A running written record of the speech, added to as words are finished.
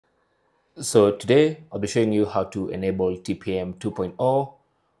So today I'll be showing you how to enable TPM 2.0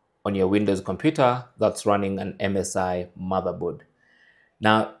 on your Windows computer that's running an MSI motherboard.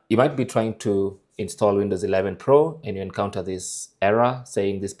 Now, you might be trying to install Windows 11 Pro and you encounter this error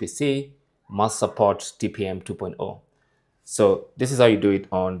saying this PC must support TPM 2.0. So this is how you do it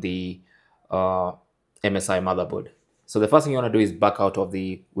on the MSI motherboard. So the first thing you want to do is back out of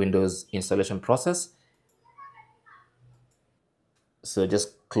the Windows installation process. So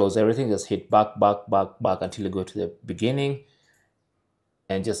just close everything, just hit back until you go to the beginning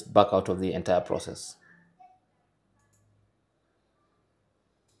and just back out of the entire process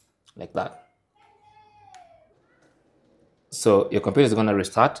like that. So your computer is going to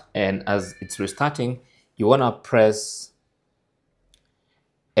restart, and as it's restarting, you want to press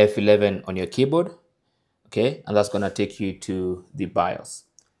F11 on your keyboard, okay, and that's going to take you to the BIOS.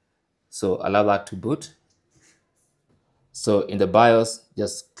 So allow that to boot. So in the BIOS,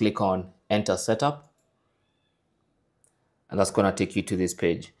 just click on Enter Setup, and that's going to take you to this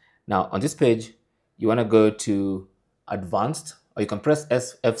page. Now on this page, you want to go to Advanced, or you can press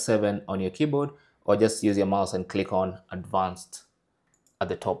F7 on your keyboard, or just use your mouse and click on Advanced at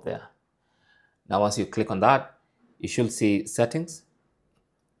the top there. Now once you click on that, you should see Settings.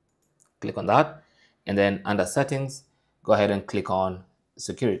 Click on that, and then under Settings, go ahead and click on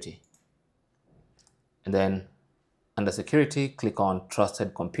Security. And then under Security, click on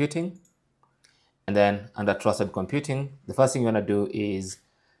Trusted Computing. And then under Trusted Computing, the first thing you want to do is,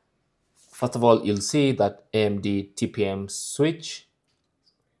 first of all, you'll see that AMD TPM switch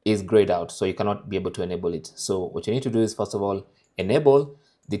is grayed out, so you cannot be able to enable it. So what you need to do is, first of all, enable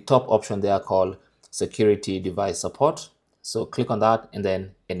the top option there called Security Device Support. So click on that and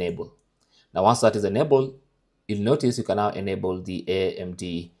then enable. Now once that is enabled, you'll notice you can now enable the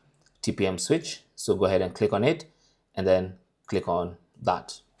AMD TPM switch. So go ahead and click on it and then click on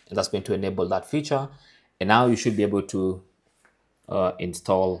that. And that's going to enable that feature. And now you should be able to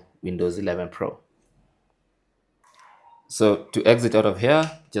install Windows 11 Pro. So to exit out of here,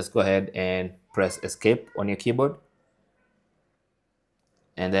 just go ahead and press Escape on your keyboard.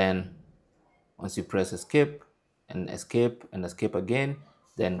 And then once you press Escape and Escape and Escape again,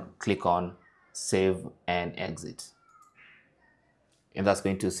 then click on Save and Exit. And that's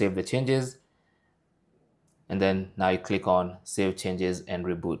going to save the changes. And then now you click on Save Changes and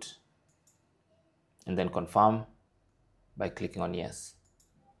Reboot. And then confirm by clicking on Yes.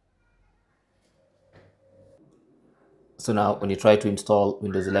 So now when you try to install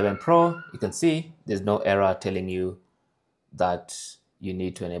Windows 11 Pro, you can see there's no error telling you that you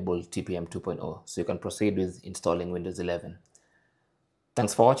need to enable TPM 2.0. So you can proceed with installing Windows 11.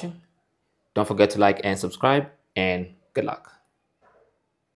 Thanks for watching. Don't forget to like and subscribe, and good luck.